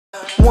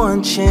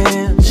One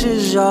chance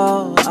is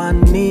all I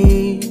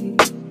need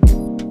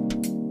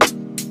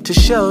to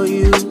show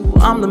you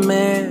I'm the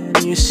man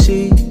you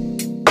see.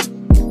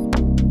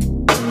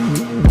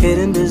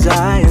 Hidden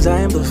desires I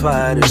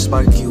amplify to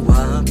spark you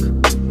up.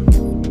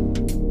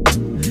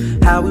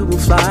 How we will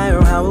fly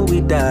or how will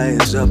we die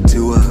is up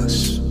to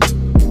us.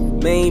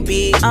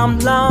 Maybe I'm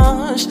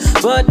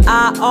lost, but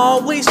I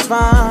always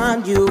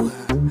find you.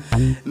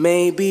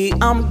 Maybe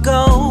I'm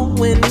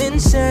going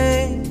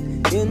insane.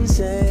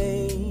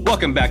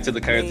 Welcome back to the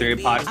Color Theory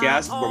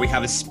Podcast, where we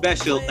have a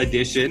special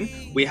edition.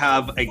 We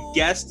have a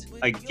guest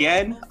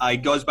again. He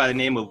goes by the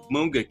name of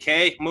Munga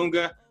K.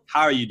 Munga,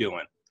 how are you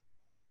doing?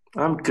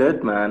 I'm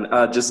good, man.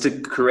 Just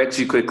to correct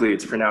you quickly,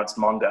 it's pronounced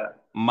manga.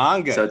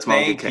 Manga. So it's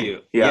Manga K.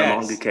 You. Yeah,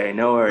 yes. Manga K.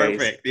 No worries.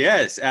 Perfect.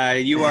 Yes.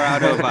 You are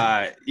out of,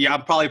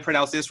 I'll probably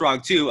pronounce this wrong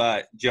too,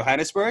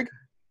 Johannesburg?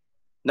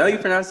 No, you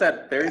pronounced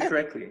that very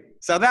correctly.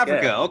 South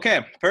Africa. Yeah.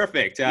 Okay,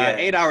 perfect.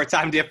 8-hour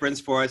time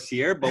difference for us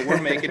here, but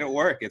we're making it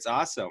work. It's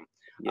awesome.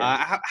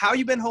 Yeah. How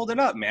you been holding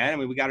up, man? I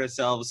mean, we got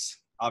ourselves,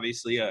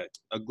 obviously, a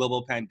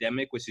global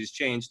pandemic, which has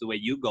changed the way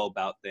you go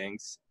about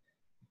things.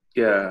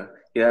 Yeah.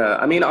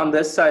 I mean, on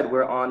this side,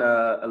 we're on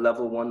a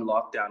level 1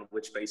 lockdown,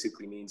 which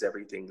basically means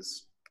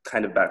everything's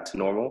kind of back to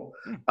normal.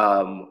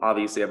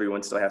 Obviously,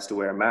 everyone still has to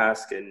wear a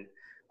mask,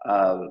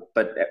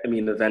 but I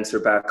mean, events are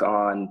back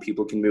on.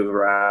 People can move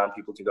around.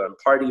 People can go and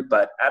party.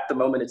 But at the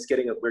moment,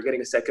 we're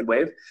getting a second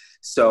wave,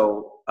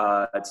 so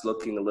it's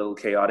looking a little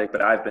chaotic.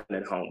 But I've been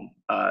at home,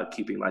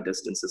 keeping my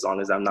distance as long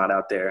as I'm not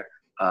out there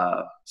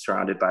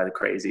surrounded by the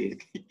crazy.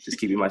 Just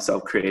keeping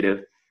myself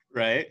creative.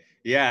 Right.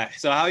 Yeah.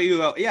 So how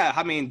you?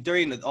 I mean,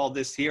 during all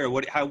this here,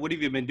 what have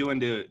you been doing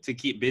to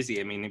keep busy?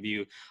 I mean, have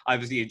you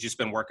obviously just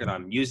been working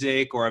on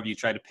music, or have you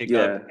tried to pick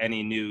up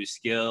any new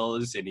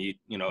skills, any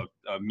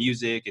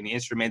music, any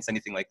instruments,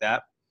 anything like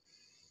that?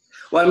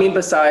 Well, I mean,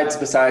 besides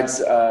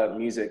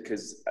music,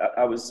 because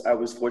I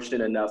was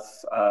fortunate enough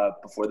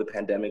before the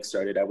pandemic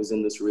started, I was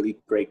in this really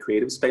great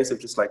creative space of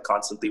just like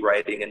constantly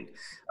writing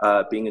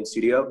and being in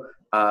studio,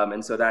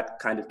 and so that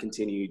kind of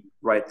continued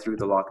right through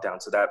the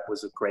lockdown. So that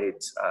was a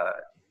great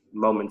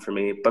moment for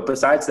me. But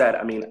besides that,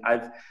 I mean,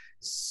 I've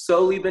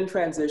slowly been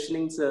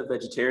transitioning to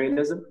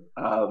vegetarianism.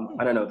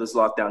 I don't know, this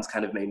lockdown's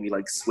kind of made me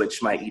like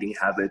switch my eating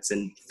habits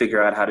and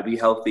figure out how to be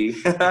healthy.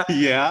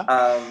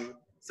 Yeah.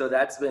 So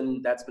that's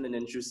been an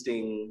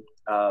interesting,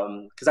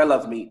 because I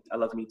love meat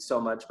so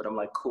much, but I'm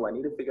like, cool, I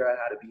need to figure out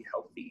how to be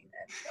healthy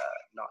and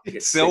not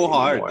get sick so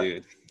hard, anymore.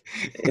 Dude.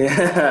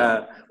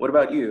 Yeah. What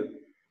about you?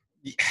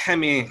 I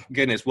mean,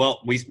 goodness.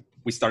 Well,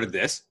 we started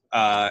this,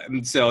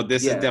 so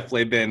this has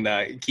definitely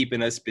been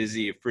keeping us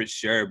busy for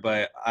sure.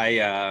 But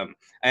I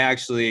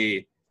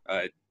actually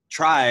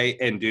try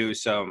and do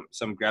some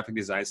graphic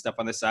design stuff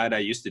on the side. I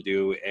used to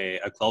do a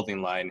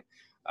clothing line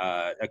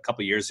a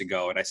couple years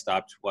ago, and I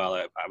stopped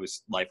while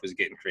life was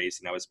getting crazy,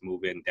 and I was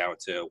moving down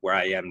to where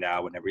I am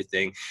now and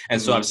everything.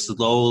 And so I've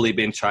slowly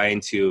been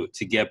trying to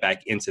get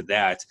back into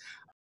that.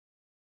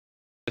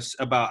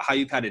 About how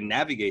you've had to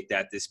navigate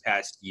that this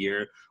past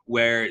year,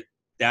 where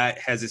that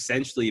has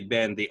essentially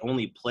been the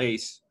only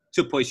place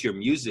to push your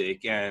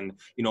music and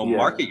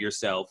market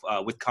yourself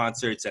with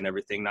concerts and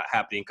everything not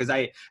happening. Because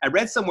I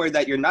read somewhere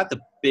that you're not the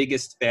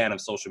biggest fan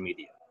of social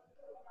media.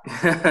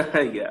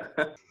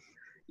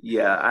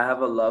 Yeah, I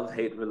have a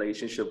love-hate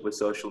relationship with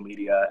social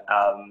media,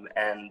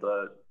 and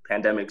the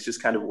pandemic's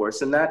just kind of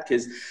worsened that.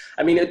 Because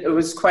I mean, it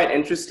was quite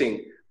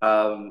interesting.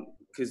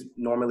 Because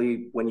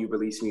normally when you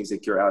release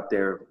music, you're out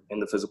there in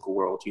the physical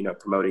world,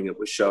 promoting it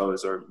with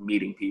shows or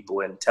meeting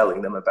people and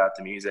telling them about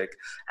the music.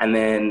 And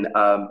then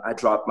I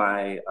dropped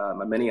my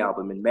mini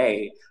album in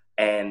May,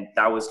 and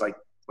that was like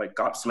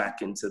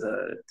gobsmacked into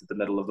the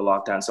middle of the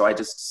lockdown. So I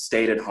just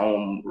stayed at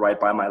home right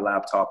by my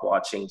laptop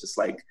watching just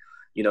like,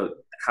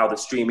 how the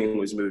streaming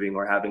was moving,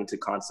 or having to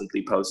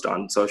constantly post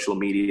on social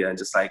media and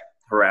just like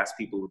harass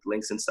people with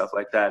links and stuff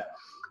like that,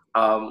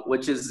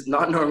 which is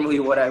not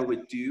normally what I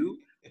would do.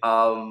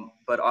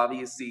 But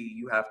obviously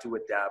you have to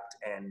adapt,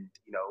 and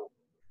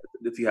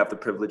if you have the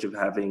privilege of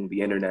having the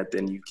internet,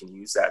 then you can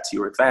use that to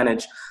your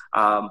advantage.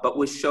 But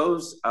with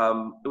shows,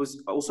 it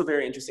was also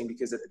very interesting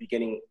because at the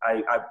beginning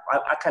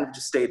I kind of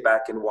just stayed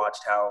back and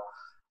watched how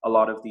a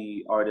lot of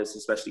the artists,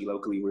 especially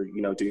locally, were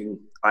doing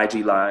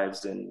IG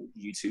lives and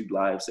YouTube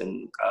lives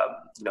and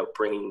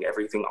bringing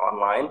everything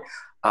online,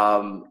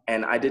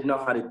 and I didn't know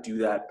how to do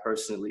that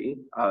personally,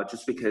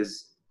 just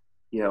because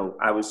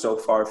I was so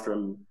far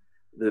from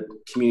the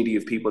community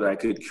of people that I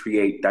could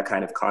create that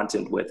kind of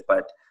content with.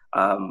 But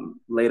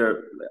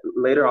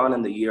later on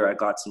in the year, I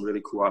got some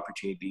really cool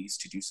opportunities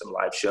to do some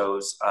live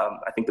shows.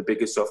 I think the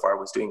biggest so far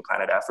was doing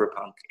Planet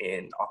Afropunk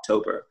in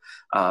October,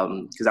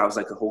 because that was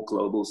like a whole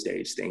global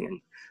stage thing. And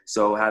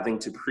so having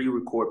to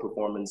pre-record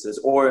performances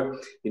or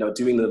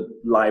doing the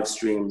live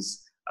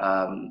streams,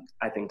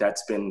 I think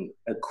that's been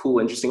a cool,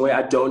 interesting way.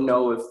 I don't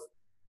know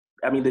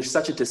there's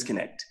such a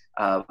disconnect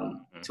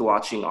to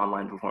watching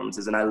online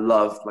performances, and I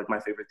love, like, my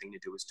favorite thing to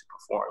do is to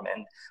perform,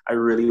 and I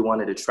really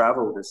wanted to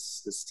travel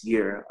this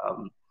year,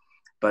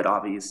 but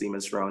obviously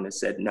Ms. Rona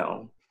said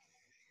no.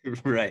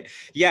 Right.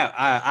 Yeah.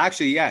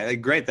 Actually, yeah.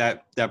 Great.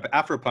 That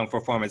Afropunk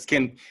performance.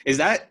 Is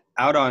that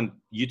out on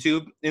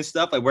YouTube and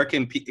stuff? Like, where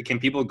can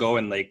people go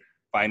and like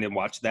find and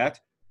watch that?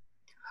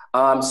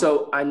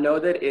 So I know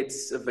that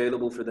it's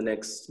available for the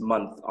next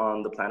month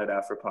on the Planet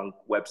Afropunk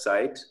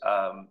website,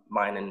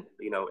 mine and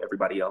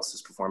everybody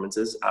else's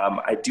performances.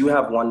 I do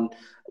have one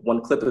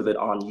clip of it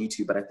on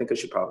YouTube, but I think I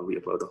should probably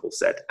upload the whole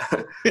set.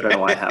 I don't know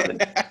why I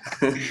haven't.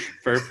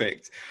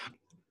 Perfect.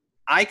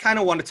 I kind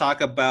of want to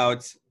talk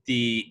about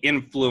the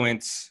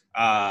influence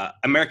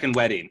American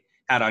Wedding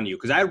had on you,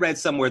 because I read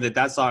somewhere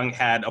that song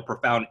had a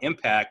profound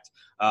impact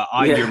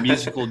on your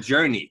musical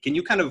journey. Can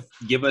you kind of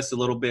give us a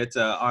little bit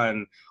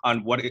on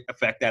what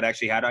effect that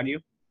actually had on you?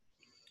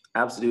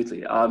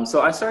 Absolutely.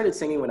 So I started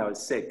singing when I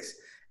was 6,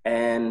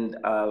 and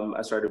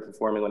I started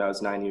performing when I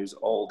was 9 years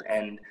old.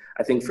 And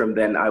I think from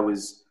then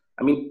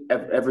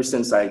ever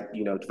since I,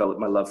 developed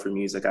my love for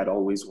music, I'd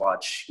always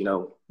watch,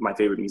 my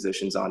favorite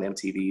musicians on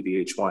MTV,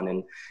 VH1,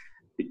 and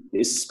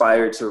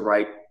aspired to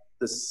write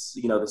this,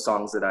 the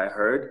songs that I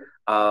heard.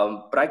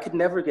 But I could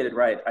never get it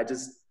right. I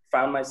just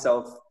found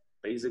myself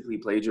basically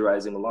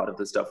plagiarizing a lot of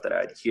the stuff that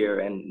I'd hear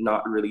and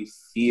not really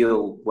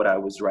feel what I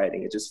was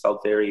writing. It just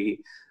felt very,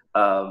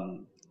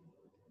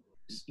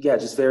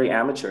 just very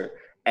amateur.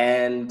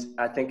 And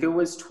I think it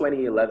was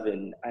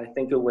 2011. I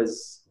think it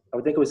was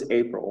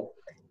April.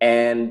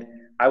 And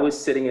I was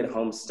sitting at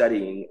home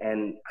studying,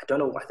 and I don't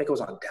know, I think it was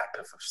on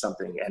DatPiff or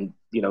something. And,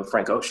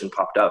 Frank Ocean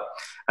popped up,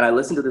 and I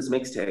listened to this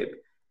mixtape,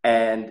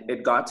 and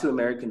it got to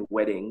American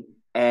Wedding.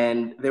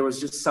 And there was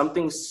just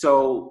something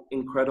so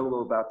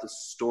incredible about the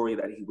story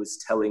that he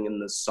was telling in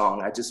the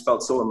song. I just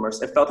felt so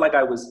immersed. It felt like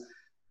I was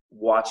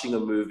watching a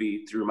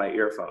movie through my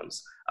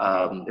earphones,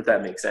 if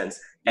that makes sense.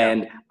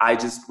 And I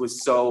just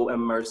was so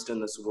immersed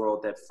in this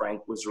world that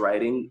Frank was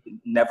writing.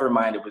 Never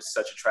mind, it was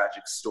such a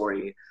tragic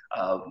story,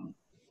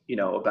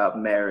 about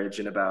marriage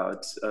and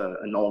about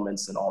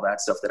annulments and all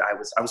that stuff that I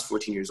was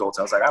 14 years old.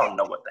 So I was like, I don't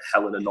know what the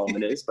hell an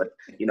annulment is, but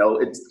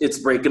it's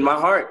breaking my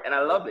heart and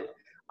I love it.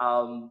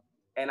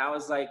 And I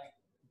was like,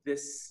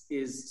 this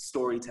is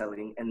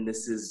storytelling and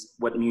this is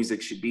what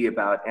music should be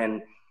about.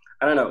 And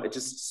I don't know, it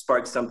just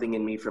sparked something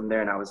in me from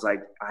there. And I was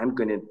like, I'm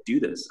going to do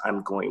this.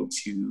 I'm going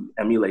to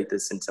emulate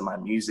this into my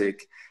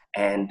music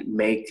and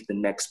make the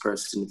next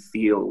person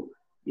feel,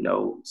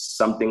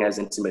 something as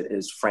intimate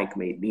as Frank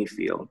made me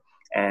feel.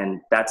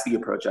 And that's the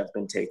approach I've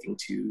been taking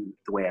to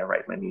the way I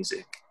write my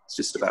music. It's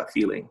just about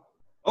feeling.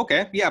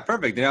 Okay. Yeah,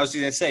 perfect. And I was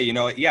going to say,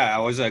 I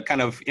was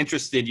kind of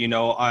interested,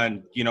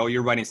 on,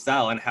 your writing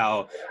style and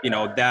how,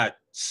 that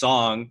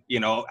song,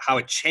 how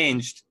it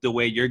changed the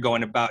way you're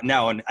going about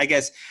now. And I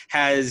guess,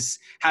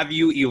 have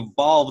you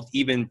evolved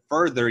even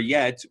further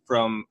yet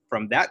from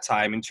that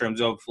time in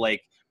terms of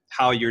like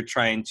how you're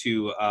trying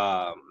to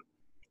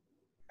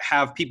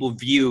have people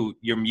view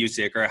your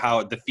music, or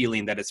how the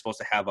feeling that it's supposed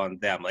to have on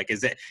them? Like,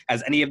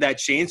 has any of that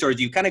changed, or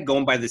do you kind of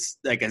go by this,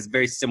 like, a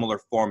very similar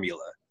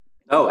formula?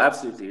 Oh,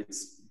 absolutely.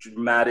 It's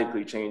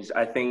dramatically changed.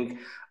 I think,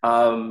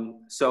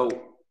 so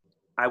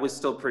I was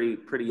still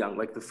pretty young.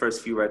 Like the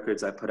first few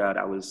records I put out,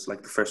 I was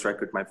like the first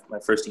record, my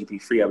first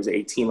EP, Free, I was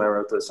 18 when I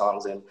wrote those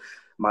songs. And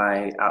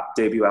my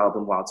debut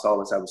album, Wild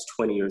Solace, I was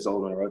 20 years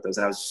old when I wrote those.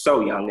 And I was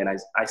so young, and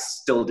I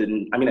still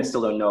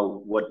don't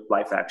know what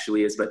life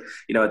actually is. But,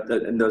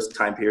 in those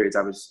time periods,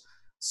 I was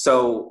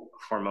so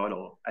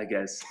hormonal, I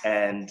guess.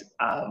 And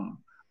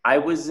I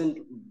wasn't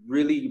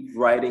really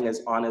writing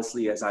as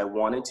honestly as I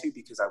wanted to,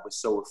 because I was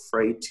so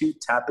afraid to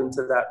tap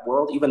into that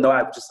world, even though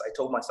I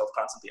told myself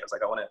constantly, I was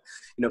like, I want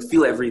to,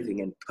 feel everything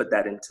and put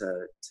that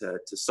into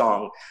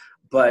song.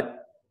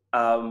 But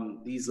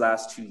these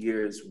last 2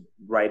 years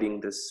writing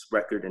this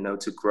record, An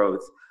Ode to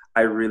Growth,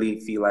 I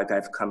really feel like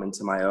I've come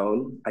into my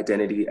own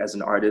identity as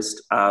an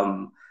artist,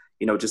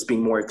 just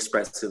being more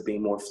expressive,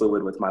 being more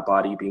fluid with my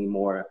body, being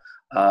more,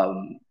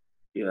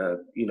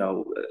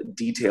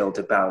 detailed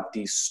about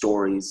these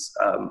stories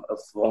of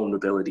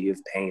vulnerability, of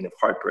pain, of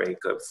heartbreak,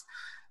 of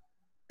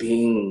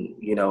being,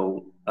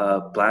 a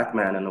Black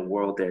man in a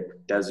world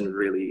that doesn't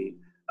really,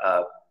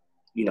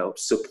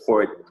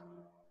 support,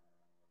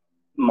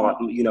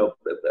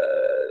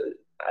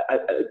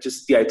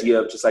 just the idea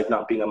of just like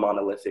not being a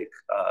monolithic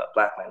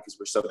Black man, because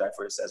we're so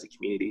diverse as a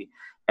community.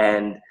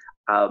 And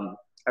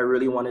I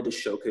really wanted to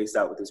showcase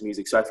that with this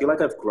music. So I feel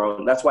like I've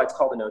grown. That's why it's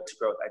called An Ode to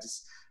Growth.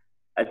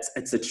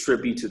 It's a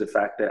tribute to the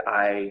fact that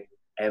I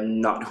am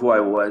not who I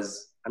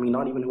was. I mean,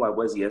 not even who I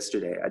was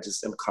yesterday. I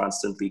just am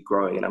constantly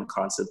growing, and I'm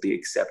constantly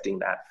accepting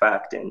that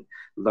fact and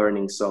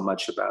learning so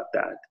much about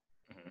that.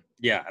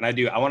 Yeah, and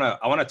I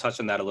want to touch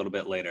on that a little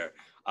bit later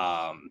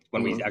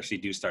when we actually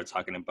do start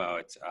talking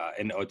about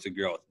An Ode to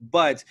Growth.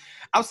 But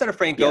outside of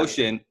Frank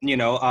Ocean,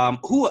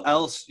 who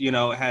else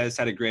has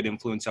had a great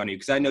influence on you?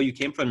 Because I know you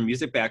came from a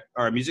music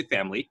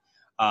family.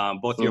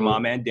 Both your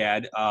mom and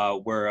dad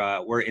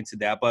were into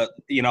that, but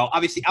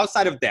obviously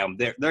outside of them,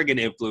 they're going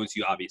to influence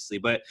you, obviously.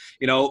 But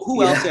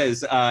who else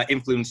has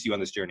influenced you on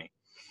this journey?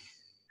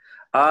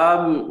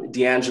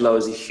 D'Angelo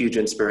is a huge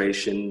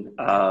inspiration.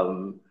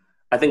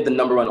 I think the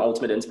number one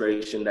ultimate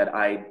inspiration that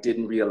I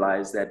didn't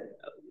realize that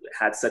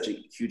had such a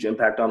huge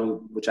impact on me,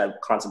 which I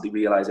constantly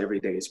realize every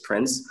day, is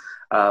Prince.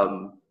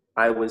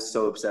 I was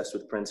so obsessed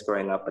with Prince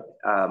growing up, but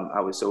I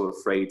was so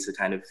afraid to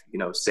kind of,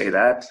 say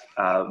that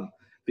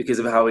because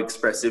of how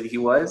expressive he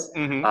was.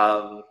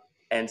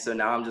 And so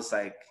now I'm just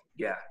like,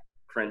 yeah,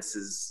 Prince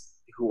is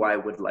who I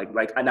would like.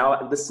 Like,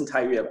 now this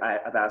entire year,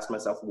 I've asked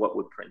myself, what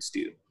would Prince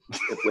do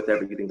with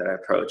everything that I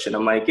approach? And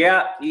I'm like,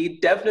 yeah,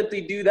 he'd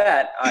definitely do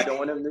that. I don't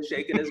want him to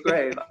shake in his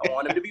grave. I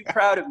want him to be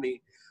proud of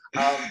me.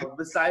 But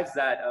besides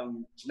that,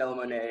 Janelle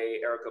Monáe,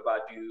 Erykah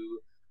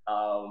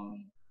Badu,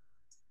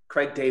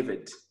 Craig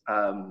David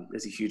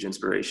is a huge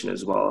inspiration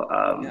as well.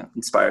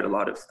 Inspired a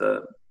lot of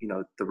the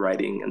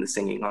writing and the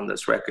singing on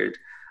this record.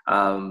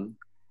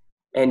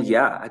 And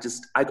yeah,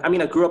 I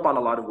mean, I grew up on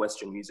a lot of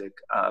Western music.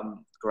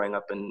 Growing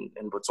up in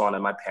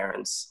Botswana, my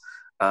parents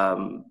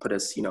put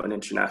us, in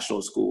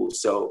international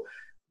schools. So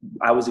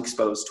I was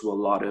exposed to a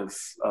lot of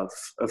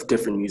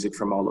different music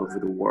from all over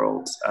the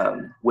world,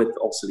 with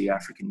also the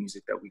African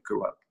music that we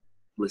grew up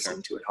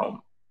listening to at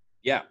home.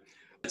 Yeah.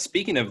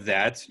 Speaking of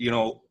that,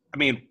 I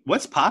mean,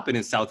 what's popping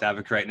in South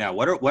Africa right now?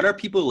 What are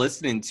people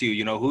listening to?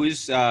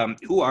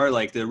 Who are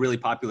like the really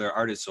popular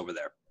artists over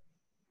there?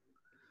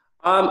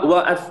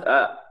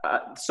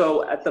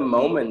 So at the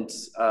moment,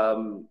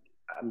 I'm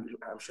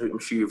sure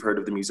you've heard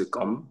of the music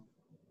Gqom.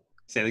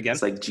 Say it again.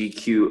 It's like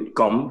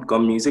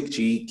Gqom music,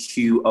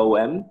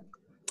 GQOM.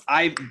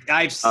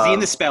 I've seen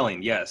the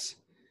spelling. Yes.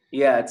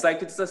 Yeah, it's like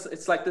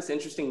this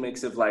interesting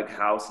mix of like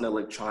house and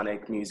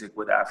electronic music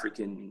with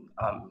African,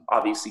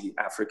 obviously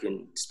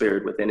African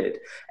spirit within it,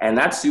 and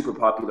that's super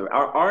popular.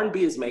 Our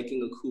R&B is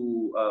making a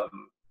cool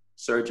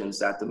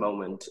surgence at the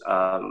moment.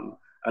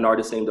 An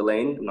artist named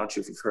Elaine, I'm not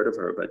sure if you've heard of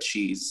her, but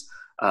she's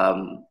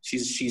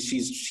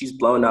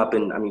blown up,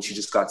 and I mean, she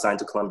just got signed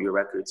to Columbia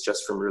Records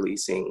just from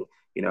releasing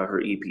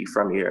her EP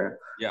From Here.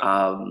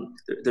 Yeah.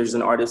 There's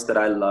an artist that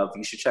I love.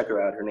 You should check her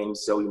out. Her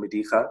name's Zoe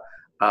Madiga.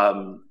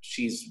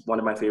 She's one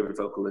of my favorite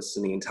vocalists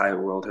in the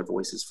entire world. Her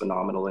voice is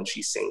phenomenal, and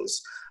she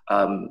sings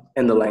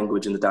in the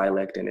language and the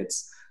dialect, and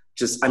it's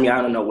just, I mean,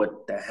 I don't know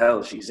what the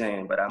hell she's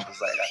saying, but I'm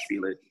just like, I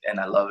feel it and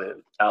I love it.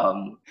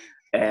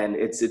 And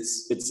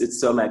it's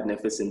so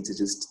magnificent to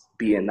just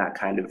be in that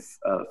kind of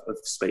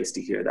space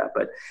to hear that.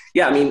 But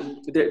yeah, I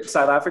mean,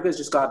 South Africa's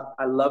just got,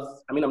 I'm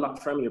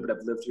not from here, but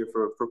I've lived here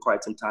for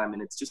quite some time,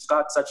 and it's just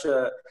got such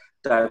a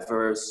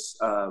diverse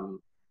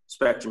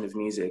spectrum of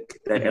music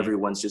that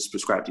everyone's just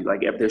prescribed to.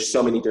 Like, there's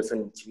so many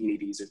different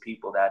communities of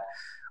people that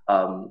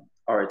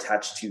are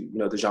attached to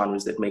the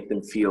genres that make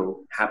them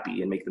feel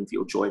happy and make them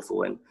feel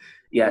joyful. And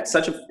yeah, it's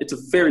a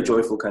very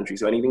joyful country.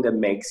 So anything that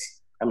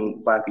makes, I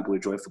mean, Black people are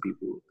joyful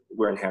people.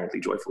 We're inherently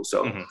joyful.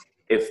 So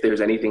if there's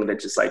anything that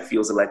just like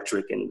feels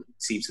electric and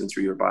seeps in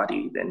through your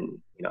body,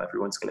 then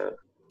everyone's gonna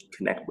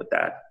connect with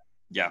that.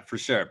 Yeah, for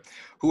sure.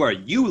 Who are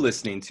you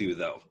listening to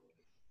though?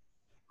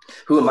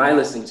 Who am I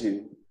listening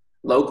to?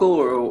 Local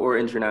or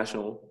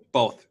international?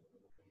 Both.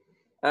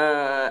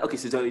 Okay,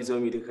 so Zoe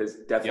Madiga is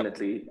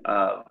definitely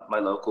my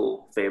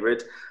local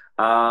favorite.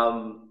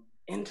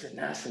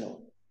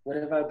 International. What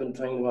have I been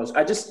playing the most?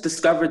 I just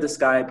discovered this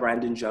guy,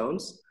 Brandon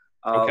Jones.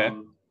 Okay.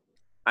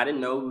 I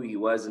didn't know who he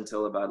was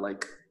until about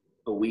like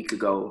a week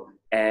ago,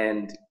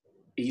 and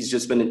he's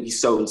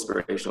so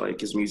inspirational.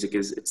 Like, his music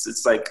is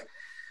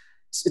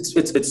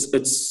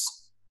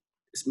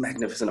it's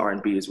magnificent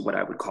R&B is what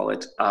I would call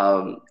it.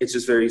 It's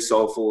just very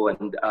soulful,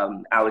 and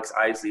Alex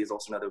Isley is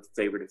also another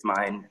favorite of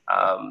mine.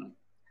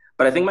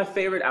 But I think my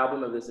favorite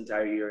album of this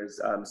entire year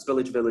is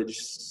Spillage Village.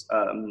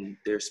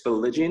 Their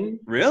Spilligion.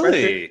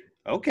 Really?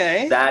 Record.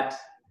 Okay.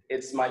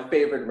 It's my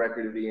favorite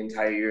record of the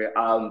entire year.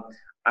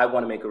 I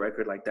want to make a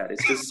record like that.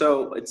 It's just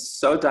it's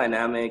so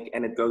dynamic,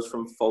 and it goes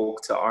from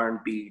folk to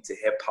R&B to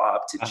hip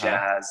hop to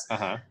jazz.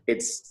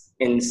 It's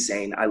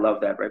insane. I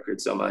love that record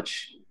so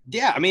much.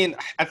 Yeah, I mean,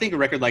 I think a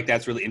record like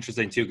that's really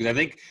interesting too, because I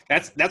think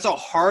that's a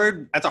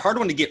hard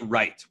one to get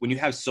right when you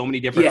have so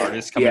many different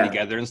artists coming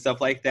together and stuff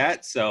like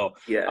that. So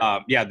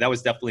that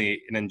was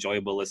definitely an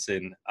enjoyable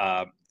listen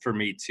for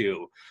me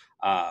too.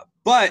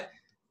 But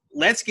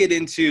let's get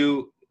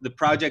into the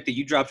project that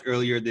you dropped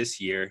earlier this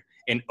year,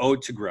 An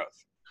Ode to Growth.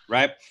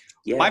 Right?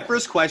 Yeah. My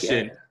first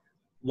question,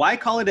 why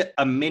call it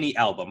a mini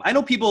album? I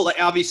know people like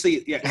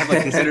obviously have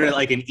like considered it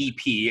like an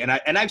EP,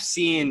 and I've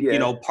seen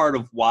part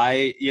of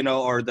why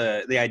or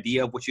the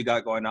idea of what you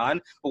got going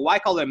on, but why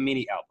call it a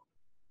mini album?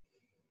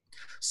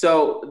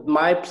 So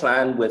my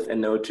plan with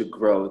An Ode to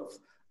Growth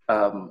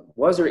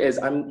was or is,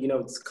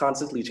 it's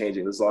constantly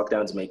changing. This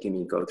lockdown's making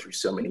me go through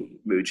so many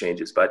mood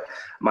changes, but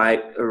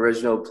my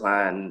original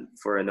plan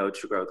for An Ode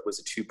to Growth was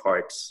a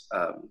 2-part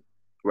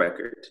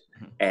record,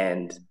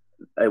 and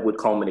it would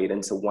culminate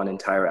into one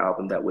entire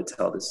album that would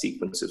tell the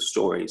sequence of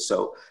stories.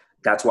 So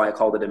that's why I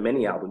called it a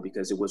mini album,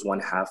 because it was one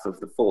half of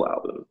the full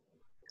album.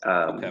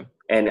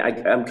 And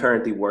I'm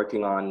currently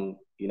working on,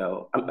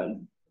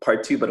 I'm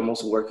part 2, but I'm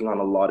also working on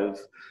a lot of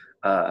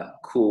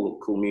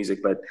cool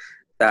music. But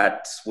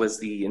that was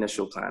the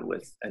initial plan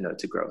with An Ode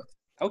to Growth.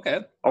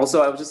 Okay.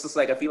 Also, I was just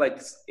like, I feel like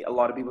a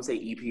lot of people say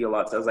EP a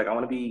lot. So I was like, I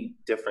want to be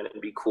different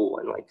and be cool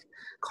and like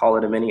call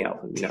it a mini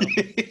album, you know?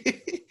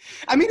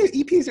 I mean,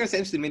 EPs are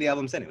essentially mini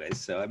albums anyways.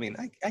 So, I mean,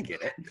 I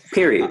get it.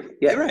 Period.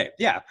 Yeah. Right.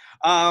 Yeah.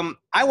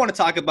 I want to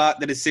talk about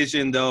the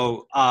decision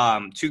though,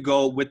 to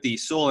go with the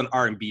soul and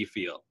R&B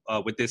feel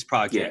with this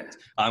project.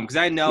 Because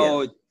I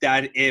know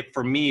that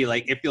for me,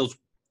 like it feels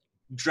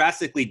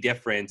drastically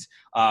different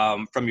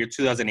from your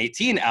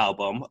 2018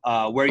 album,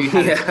 where you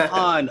had a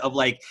ton of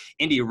like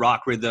indie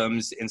rock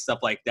rhythms and stuff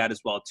like that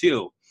as well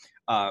too.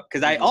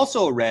 Because I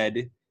also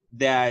read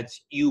that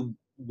you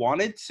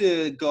wanted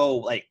to go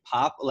like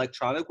pop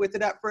electronic with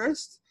it at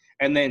first,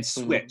 and then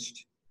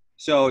switched.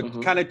 So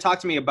kind of talk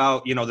to me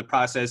about the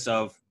process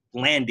of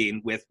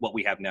landing with what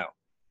we have now.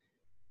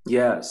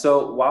 Yeah.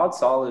 So Wild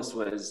Solace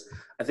was,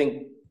 I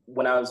think,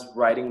 when I was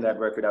writing that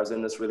record, I was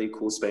in this really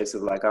cool space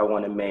of like, I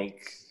want to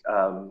make,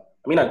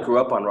 I grew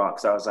up on rock.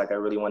 So I was like, I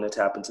really want to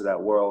tap into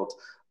that world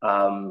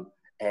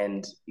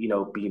and,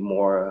 be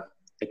more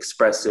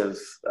expressive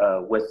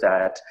with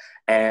that.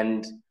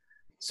 And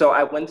so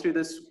I went through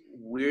this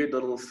weird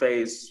little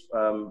phase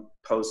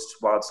post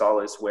Wild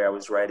Solace where I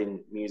was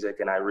writing music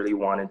and I really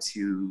wanted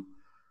to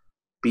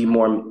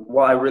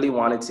I really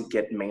wanted to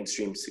get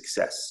mainstream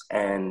success.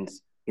 And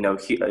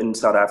here in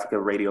South Africa,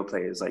 radio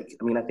play is like,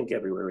 I think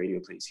everywhere radio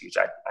play is huge.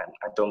 I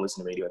don't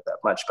listen to radio that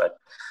much, but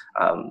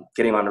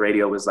getting on the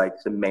radio was like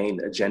the main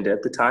agenda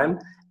at the time.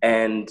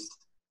 And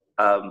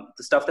the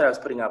stuff that I was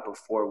putting out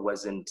before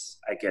wasn't,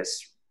 I guess,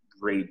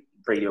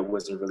 radio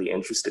wasn't really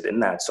interested in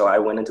that. So I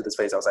went into this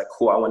phase. I was like,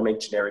 cool, I want to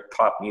make generic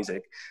pop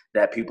music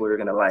that people are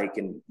going to like.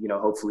 And,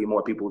 hopefully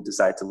more people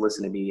decide to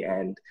listen to me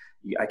and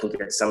I can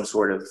get some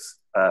sort of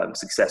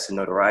success and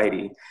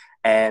notoriety.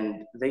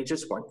 And they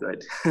just weren't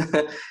good.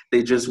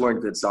 They just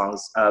weren't good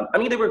songs.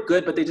 They were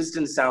good, but they just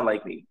didn't sound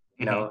like me.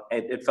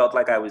 It felt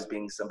like I was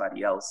being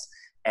somebody else.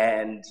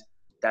 And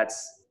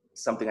that's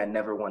something I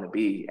never want to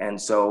be.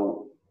 And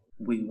so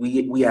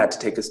we had to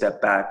take a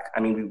step back.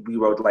 We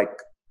wrote like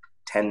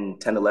 10,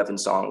 11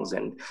 songs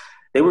and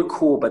they were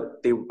cool,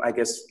 but I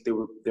guess they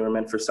were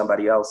meant for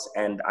somebody else.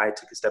 And I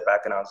took a step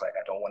back and I was like,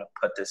 I don't want to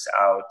put this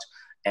out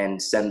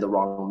and send the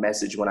wrong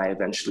message when I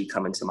eventually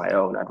come into my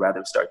own. I'd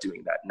rather start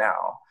doing that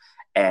now.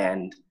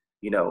 And,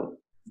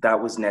 that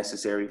was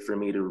necessary for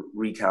me to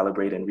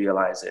recalibrate and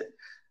realize it.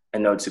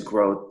 And Notes of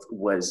Growth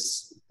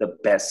was the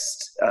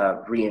best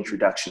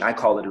reintroduction. I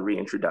call it a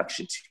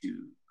reintroduction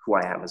to who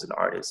I am as an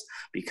artist,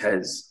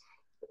 because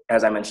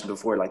as I mentioned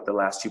before, like the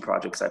last two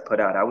projects I put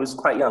out, I was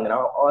quite young and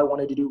all I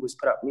wanted to do was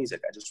put out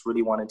music. I just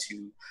really wanted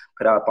to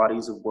put out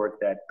bodies of work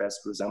that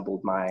best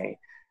resembled my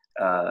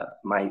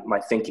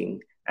thinking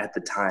at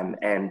the time.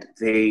 And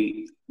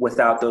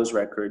without those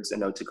records, A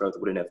Note to Growth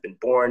wouldn't have been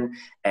born,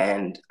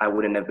 and I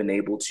wouldn't have been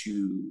able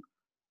to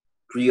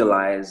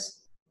realize,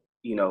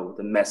 the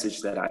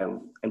message that I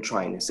am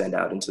trying to send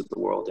out into the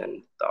world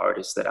and the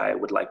artist that I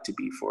would like to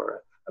be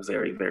for a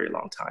very, very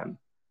long time.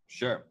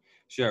 Sure.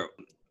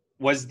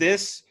 Was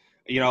this,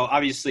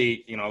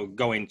 obviously,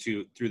 going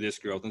through this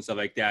growth and stuff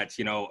like that,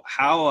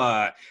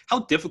 how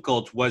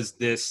difficult was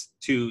this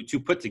to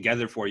put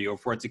together for you or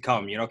for it to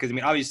come, because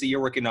obviously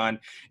you're working on,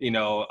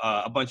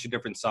 a bunch of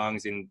different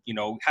songs and,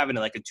 having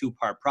like a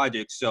 2-part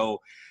project. So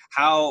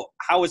how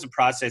was the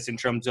process in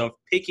terms of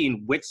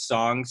picking which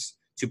songs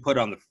to put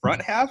on the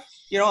front half,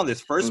 on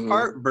this first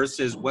part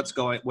versus what's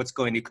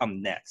going to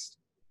come next?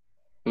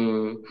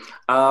 We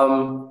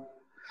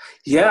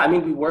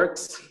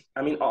worked,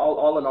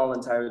 all in all,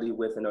 entirely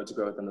with A Note to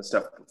Growth and the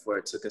stuff before.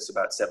 It took us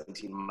about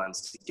 17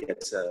 months to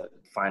get to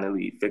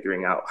finally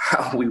figuring out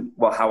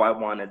how I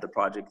wanted the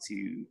project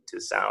to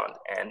sound.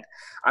 And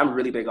I'm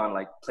really big on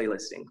like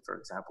playlisting, for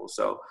example.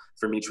 So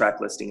for me, track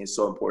listing is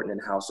so important,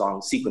 and how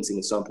song sequencing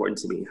is so important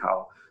to me,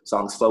 how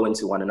songs flow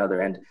into one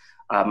another. And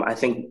I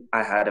think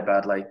I had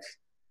about like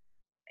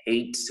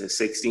 8 to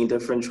 16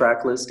 different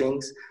track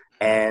listings.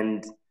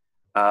 And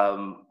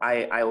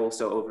I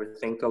also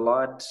overthink a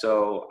lot.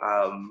 So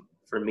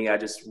for me, I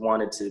just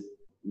wanted to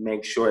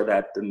make sure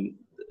that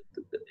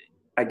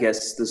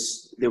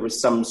there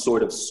was some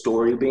sort of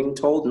story being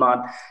told,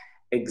 not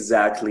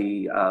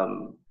exactly,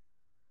 from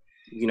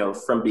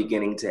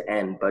beginning to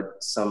end,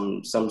 but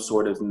some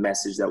sort of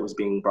message that was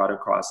being brought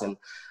across. And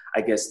I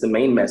guess the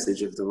main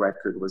message of the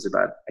record was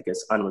about,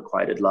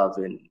 unrequited love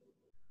and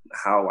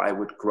how I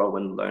would grow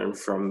and learn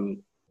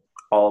from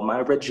all my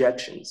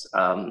rejections.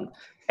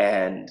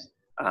 It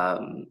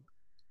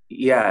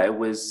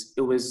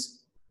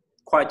was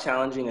quite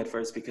challenging at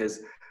first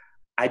because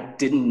I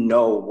didn't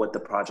know what the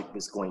project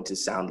was going to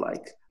sound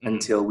like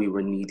until we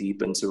were knee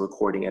deep into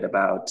recording it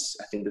about,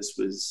 I think this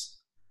was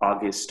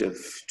August of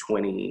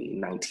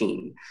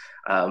 2019,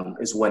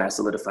 is when I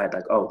solidified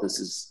like, oh, this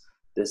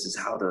is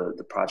how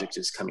the project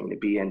is coming to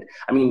be. And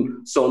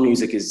soul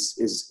music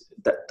is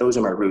that, those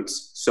are my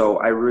roots. So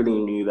I really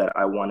knew that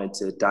I wanted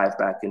to dive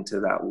back into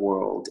that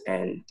world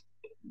and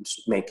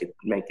make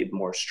it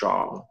more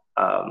strong.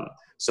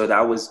 So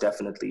that was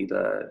definitely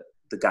the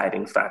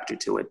guiding factor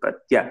to it. But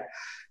yeah,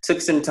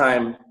 took some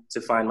time to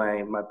find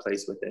my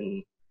place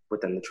within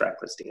within the track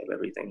listing of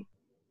everything.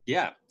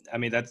 Yeah, I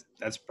mean,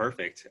 that's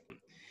perfect.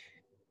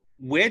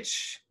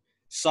 Which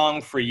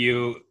song for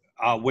you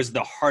was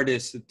the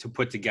hardest to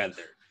put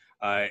together?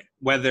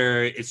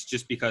 Whether it's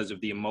just because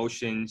of the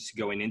emotions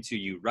going into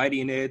you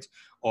writing it,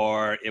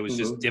 or it was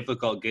just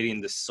difficult getting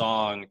the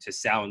song to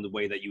sound the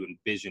way that you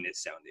envisioned it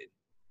sounded?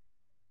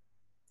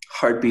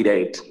 Heartbeat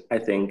 8, I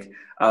think.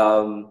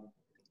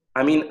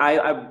 I mean,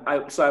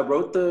 so I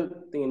wrote the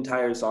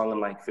entire song in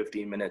like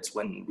 15 minutes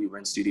when we were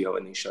in studio,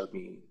 and they showed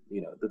me,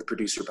 you know, the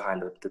producer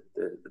behind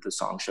the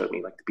song showed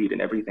me like the beat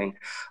and everything.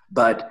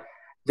 But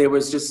there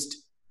was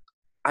just,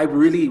 I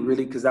really,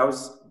 because that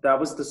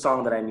was the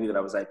song that I knew that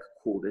I was like,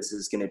 cool, this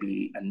is going to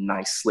be a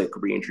nice, slick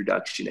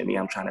reintroduction to me.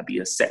 I'm trying to be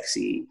a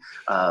sexy,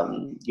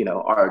 you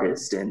know,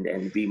 artist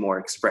and be more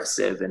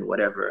expressive and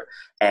whatever.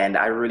 And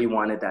I really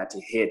wanted that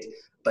to hit,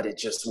 but it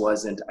just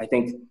wasn't. I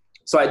think,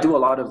 so I do a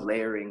lot of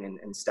layering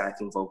and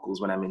stacking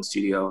vocals when I'm in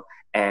studio,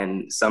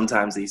 and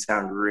sometimes they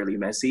sound really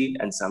messy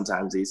and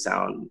sometimes they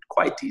sound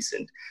quite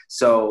decent.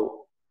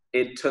 So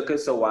it took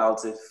us a while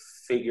to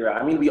figure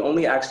out. I mean, we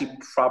only actually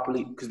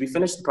properly, because we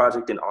finished the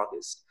project in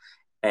August,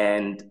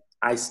 and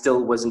I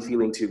still wasn't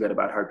feeling too good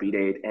about Heartbeat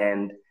 8,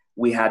 and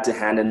we had to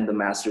hand in the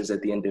masters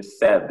at the end of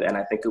Feb, and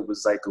I think it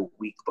was like a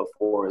week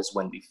before is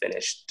when we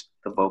finished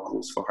the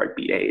vocals for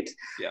Heartbeat 8.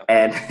 Yeah.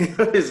 And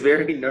it was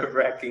very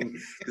nerve-wracking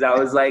because I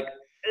was like,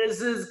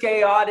 this is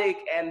chaotic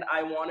and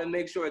I want to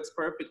make sure it's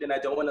perfect, and I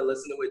don't want to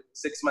listen to it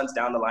 6 months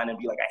down the line and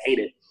be like, I hate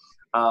it.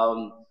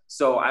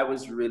 So I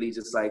was really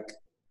just like,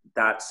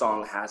 that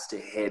song has to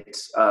hit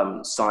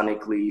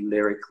sonically,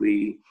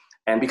 lyrically,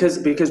 and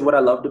because what I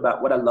love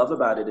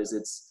about it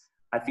is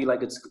I feel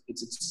like it's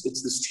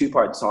this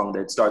 2-part song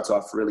that starts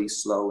off really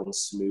slow and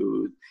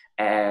smooth,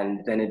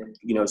 and then it,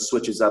 you know,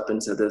 switches up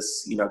into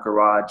this, you know,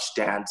 garage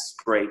dance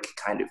break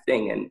kind of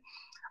thing. And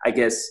I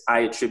guess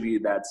I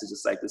attribute that to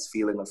just like this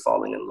feeling of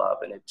falling in love,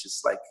 and it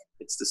just like,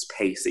 it's this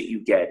pace that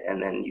you get,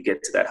 and then you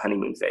get to that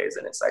honeymoon phase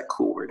and it's like,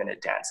 cool, we're gonna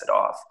dance it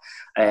off.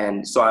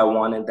 And so I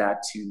wanted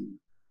that to,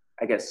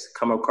 I guess,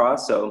 come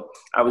across. So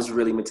I was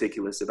really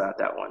meticulous about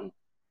that one.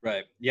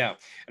 Right. Yeah.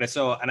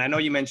 And I know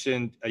you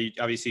mentioned,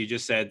 obviously you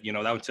just said, you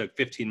know, that one took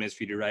 15 minutes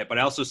for you to write, but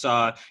I also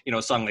saw, you know,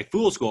 a song like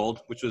Fool's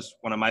Gold, which was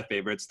one of my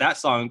favorites. That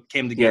song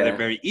came together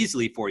very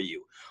easily for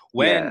you.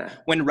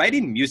 When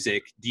writing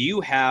music,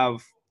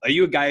 are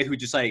you a guy who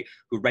just like,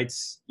 who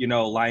writes, you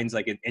know, lines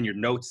like in your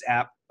notes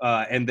app,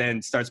 and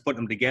then starts putting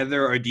them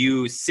together? Or do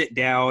you sit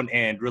down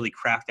and really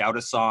craft out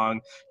a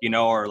song, you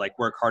know, or like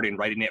work hard in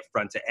writing it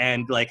front to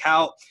end? Like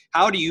how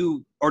do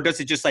you, or does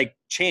it just like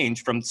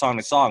change from song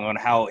to song on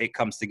how it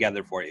comes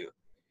together for you?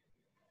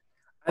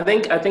 I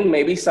think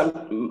maybe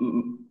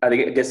I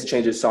guess it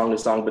changes song to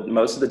song, but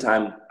most of the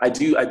time I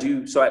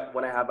do. So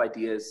when I have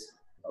ideas,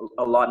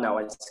 a lot now,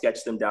 I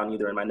sketch them down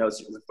either in my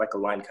notes, like a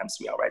line comes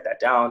to me, I'll write that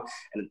down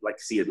and like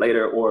see it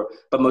later,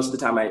 but most of the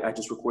time I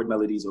just record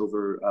melodies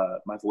over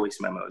my voice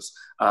memos.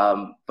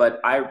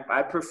 But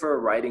I prefer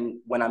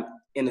writing when I'm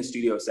in a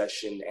studio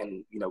session,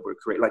 and, you know,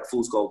 like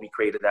Fool's Gold, we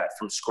created that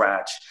from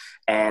scratch,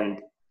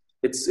 and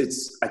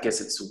it's I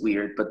guess it's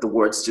weird, but the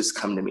words just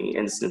come to me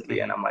instantly,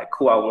 and I'm like,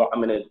 cool,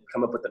 I'm gonna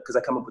come up with it, because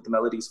I come up with the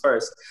melodies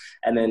first,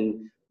 and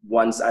then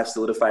once I've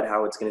solidified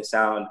how it's going to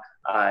sound,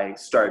 I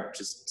start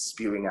just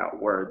spewing out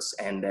words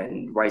and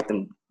then write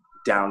them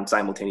down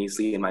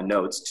simultaneously in my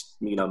notes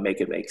to, you know,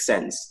 make it make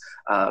sense.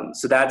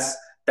 So that's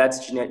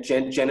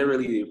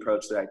generally the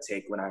approach that I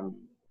take when I'm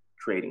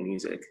creating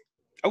music.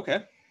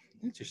 Okay,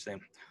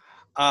 interesting.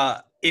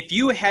 If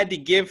you had to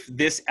give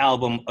this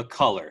album a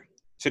color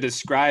to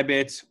describe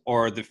it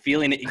or the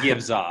feeling it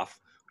gives off,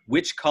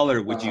 which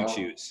color would you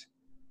choose?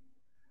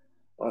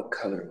 What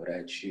color would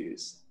I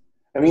choose?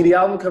 I mean, the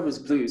album cover is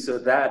blue, so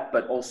that,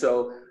 but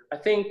also I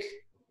think,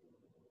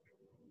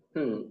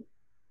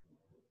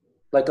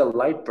 like a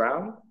light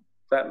brown,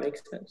 if that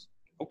makes sense.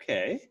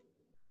 Okay.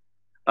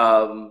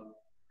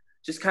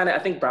 Just kind of, I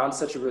think brown's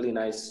such a really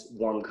nice,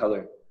 warm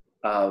color.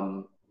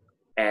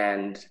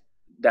 And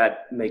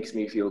that makes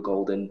me feel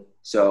golden.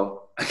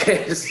 So I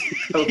guess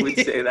I would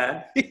say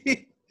that.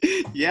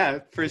 Yeah,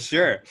 for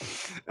sure.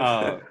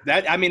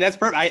 That's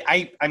perfect.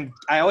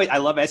 I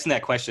love asking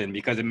that question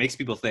because it makes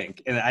people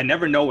think, and I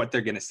never know what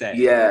they're gonna say.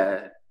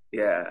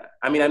 Yeah.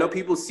 I mean, I know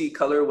people see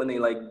color when they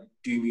like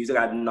do music.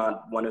 I'm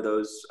not one of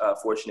those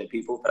fortunate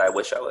people, but I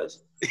wish I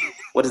was.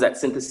 What is that?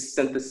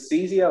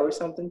 Synesthesia or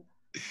something?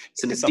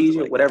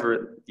 Synesthesia, like whatever.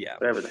 That. Yeah,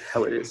 whatever the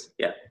hell it is.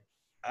 Yeah.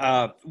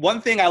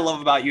 One thing I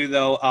love about you,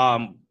 though,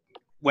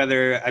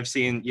 whether I've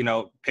seen, you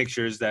know,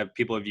 pictures that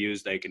people have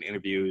used, like in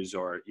interviews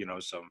or, you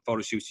know, some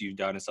photo shoots you've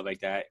done and stuff like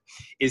that,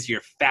 is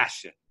your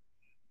fashion.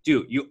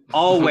 Dude, you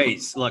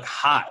always look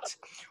hot.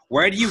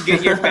 Where do you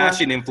get your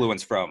fashion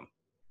influence from?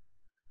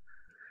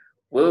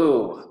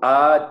 Whoa,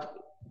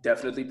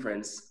 definitely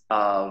Prince.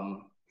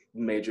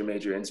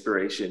 Major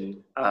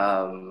inspiration.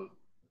 I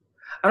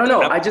don't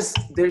know.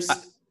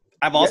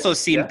 I've also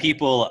seen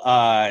people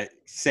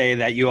say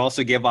that you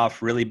also give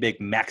off really big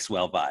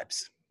Maxwell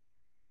vibes.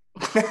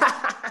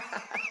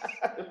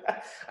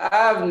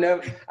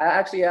 I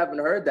actually haven't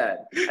heard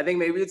that. I think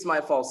maybe it's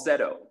my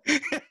falsetto.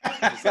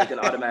 It's like an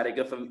automatic.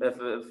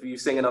 If you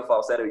sing in a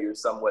falsetto, you're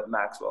somewhat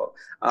Maxwell.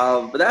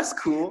 But that's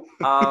cool.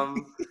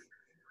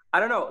 I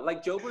don't know.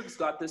 Like Joburg's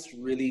got this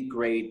really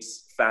great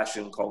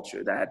fashion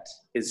culture that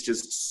is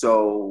just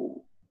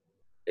so.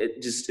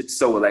 It's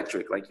so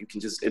electric. Like you can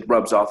just, it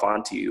rubs off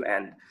onto you.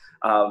 And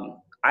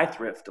I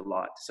thrift a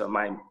lot. So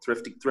my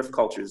thrift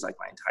culture is like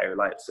my entire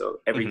life.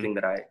 So everything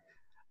that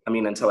I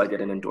mean, until I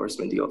get an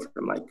endorsement deal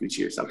from like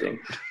Gucci or something.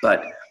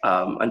 But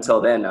until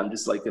then, I'm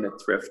just like gonna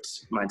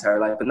thrift my entire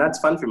life. And that's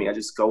fun for me. I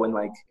just go and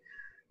like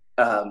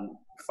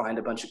find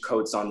a bunch of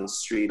coats on the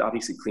street,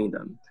 obviously clean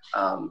them,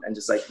 and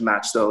just like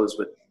match those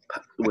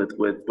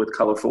with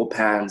colorful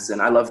pants. And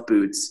I love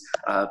boots.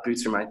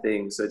 Boots are my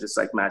thing. So just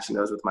like matching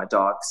those with my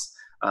docs.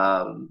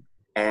 I've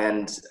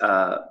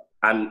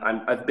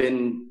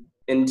been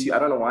into, I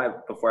don't know why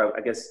before,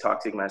 I guess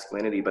toxic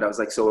masculinity, but I was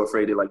like so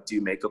afraid to like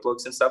do makeup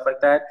looks and stuff like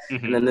that.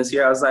 And then this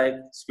year I was like,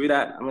 screw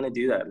that, I'm gonna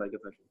do that. Like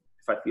if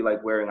I feel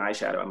like wearing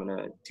eyeshadow, I'm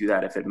gonna do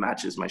that if it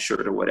matches my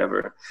shirt or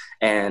whatever.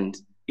 And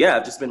yeah,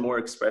 I've just been more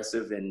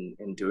expressive in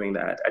doing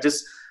that.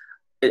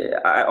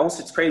 I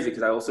also, it's crazy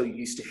because I also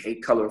used to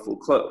hate colorful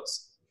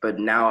clothes, but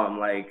now I'm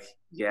like,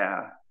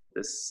 yeah,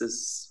 this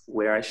is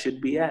where I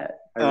should be at.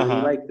 I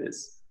really like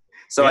this.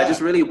 So I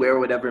just really wear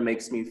whatever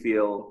makes me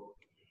feel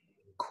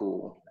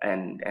cool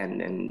and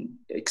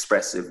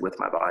expressive with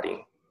my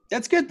body.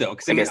 That's good though,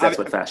 because I guess that's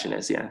what fashion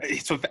is. Yeah,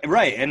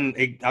 right, and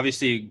it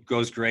obviously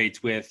goes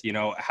great with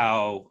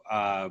how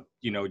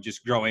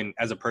just growing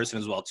as a person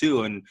as well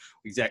too, and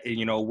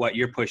exactly what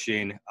you're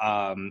pushing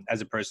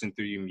as a person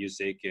through your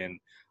music and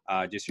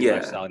just your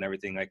lifestyle and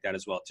everything like that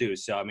as well too.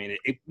 So I mean,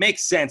 it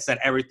makes sense that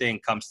everything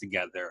comes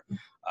together,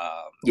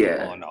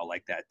 and all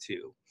like that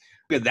too.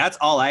 Good, that's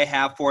all I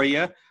have for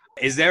you.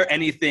 Is there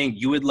anything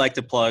you would like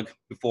to plug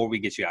before we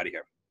get you out of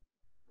here?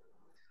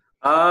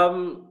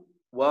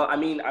 Well, I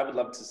mean, I would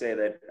love to say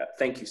that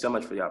thank you so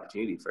much for the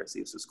opportunity.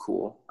 Firstly, this was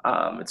cool.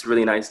 It's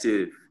really nice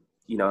to,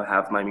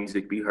 have my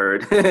music be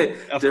heard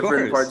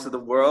different parts of the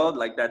world.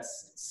 Like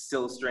that's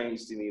still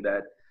strange to me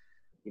that,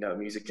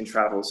 music can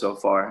travel so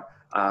far.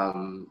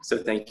 So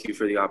thank you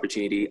for the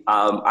opportunity.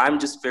 I'm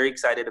just very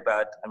excited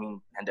about,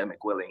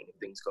 pandemic willing, if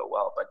things go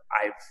well, but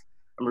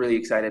I'm really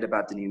excited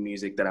about the new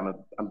music that I'm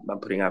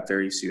putting out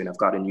very soon. I've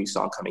got a new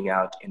song coming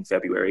out in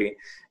February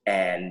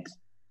and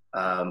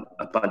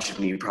a bunch of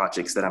new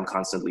projects that I'm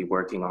constantly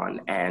working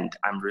on. And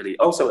I've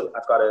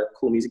got a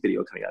cool music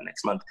video coming out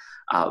next month.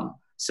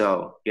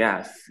 So yeah,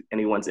 if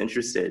anyone's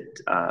interested,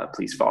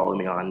 please follow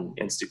me on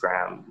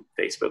Instagram,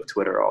 Facebook,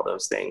 Twitter, all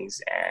those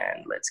things,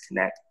 and let's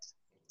connect.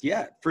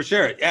 Yeah, for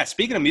sure. Yeah,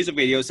 speaking of music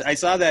videos, I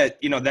saw that,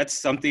 that's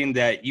something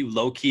that you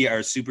low-key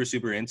are super,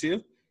 super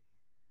into.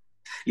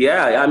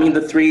 Yeah,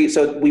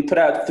 so we put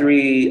out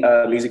 3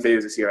 music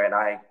videos this year, and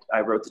I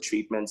wrote the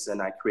treatments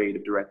and I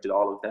creative directed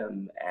all of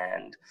them,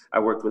 and I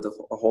worked with a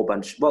whole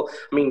bunch. Well,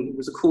 it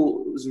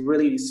was a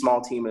really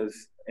small team of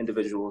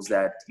individuals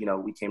that,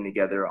 we came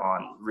together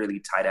on really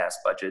tight ass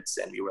budgets,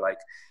 and we were like,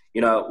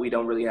 we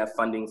don't really have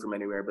funding from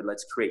anywhere, but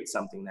let's create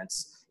something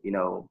that's,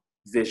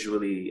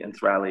 visually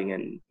enthralling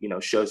and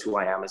shows who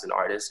I am as an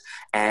artist.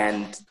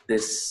 And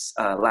this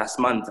last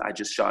month I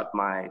just shot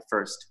my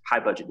first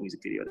high budget music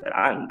video that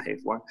I didn't pay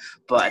for,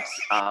 but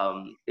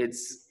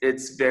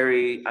it's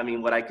very,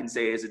 what I can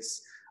say is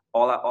it's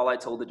all I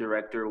told the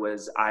director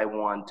was I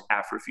want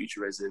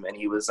Afrofuturism, and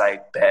he was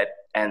like, bet.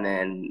 And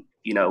then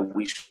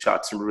we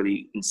shot some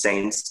really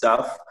insane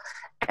stuff,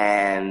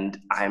 and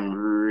I'm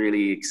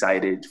really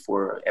excited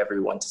for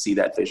everyone to see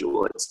that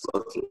visual. It's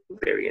looking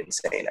very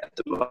insane at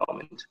the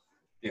moment.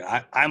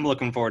 Yeah, I'm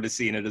looking forward to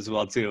seeing it as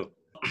well, too.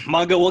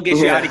 Manga, we'll get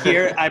you out of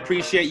here. I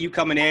appreciate you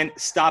coming in,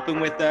 stopping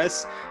with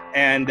us,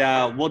 and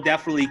we'll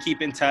definitely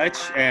keep in touch,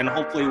 and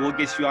hopefully we'll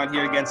get you on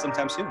here again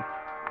sometime soon.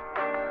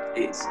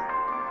 Peace.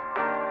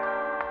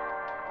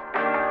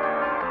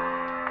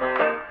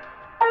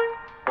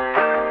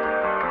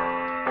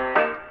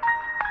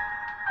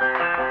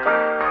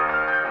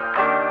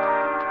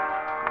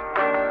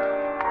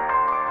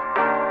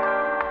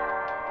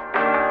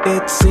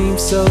 It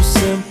seems so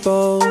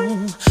simple,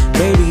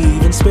 maybe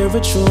even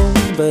spiritual,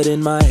 but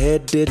in my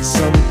head it's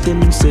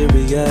something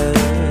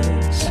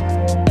serious.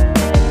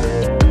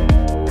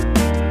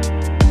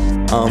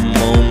 I'm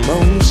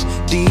almost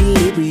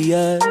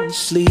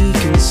deliriously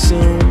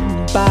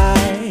consumed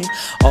by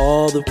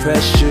all the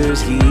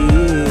pressures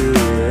here,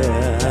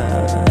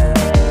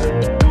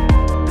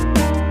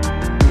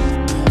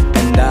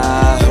 and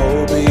I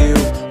hope you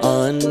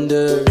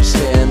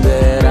understand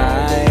that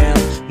I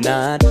am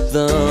not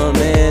the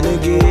man to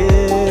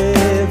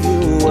give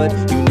you what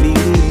you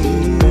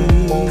need,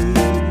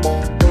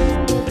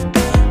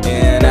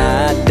 and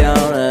I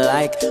don't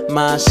like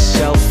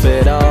myself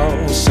at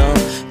all.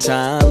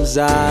 Sometimes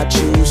I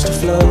choose to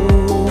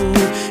float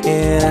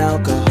in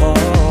alcohol.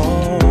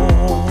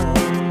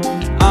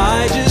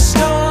 I just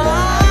don't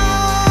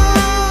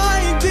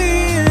like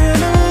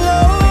being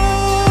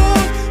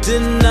alone.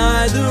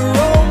 Deny the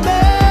romances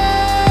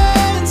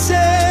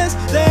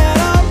that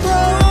I'm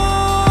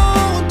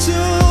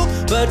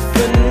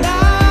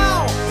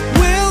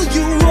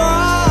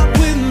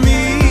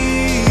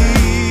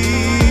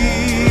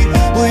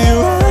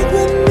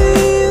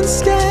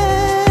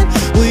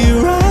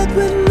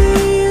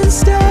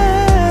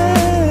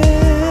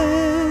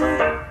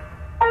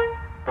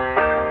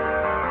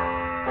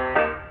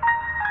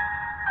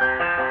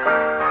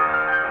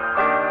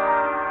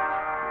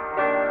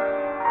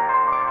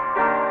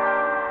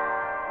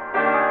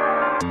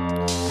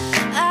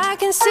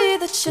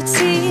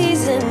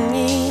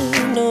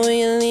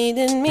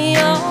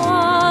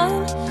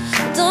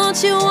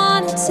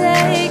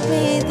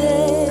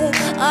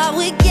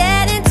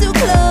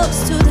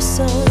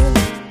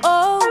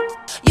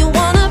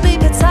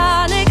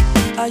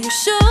Are you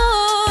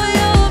sure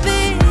you're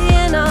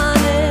being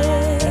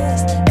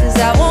honest? 'Cause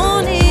I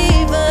won't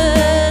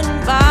even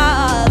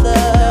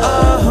bother.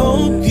 I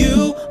hope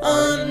you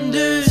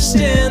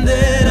understand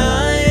that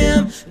I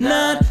am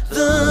not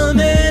the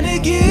man to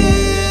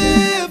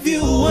give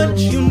you what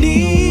you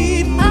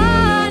need.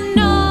 I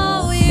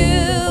know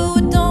you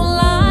don't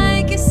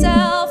like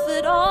yourself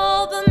at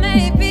all, but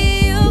maybe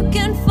you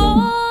can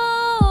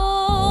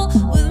fall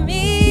with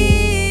me.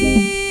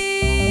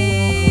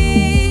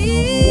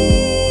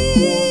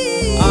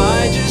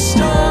 I just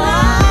don't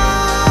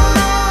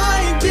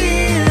like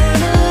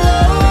being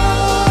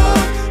alone.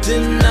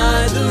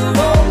 Deny the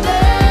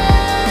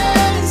romances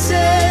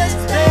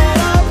that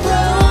I'm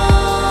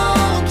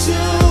prone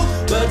to,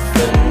 but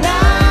for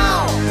now,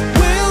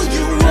 will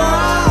you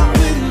rock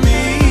with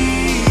me?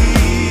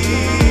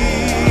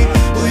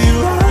 Will you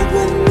rock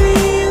with me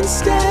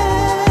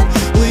instead?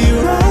 Will you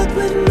rock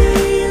with me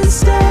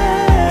instead?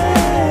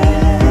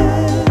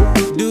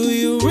 Do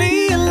you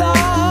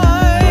realize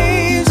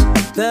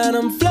that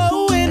I'm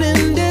flowing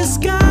in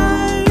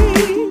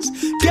disguise,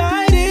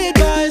 guided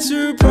by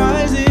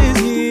surprises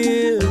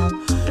here?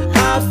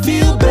 I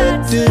feel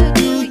better.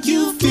 Do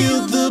you feel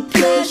the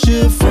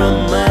pressure from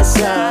my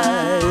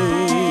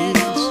side?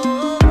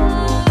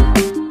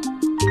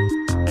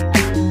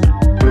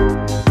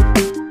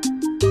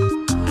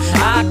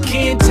 I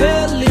can't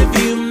tell if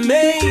you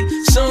made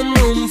some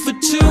room for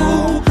two.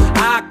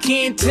 I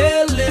can't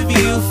tell if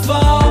you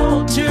fall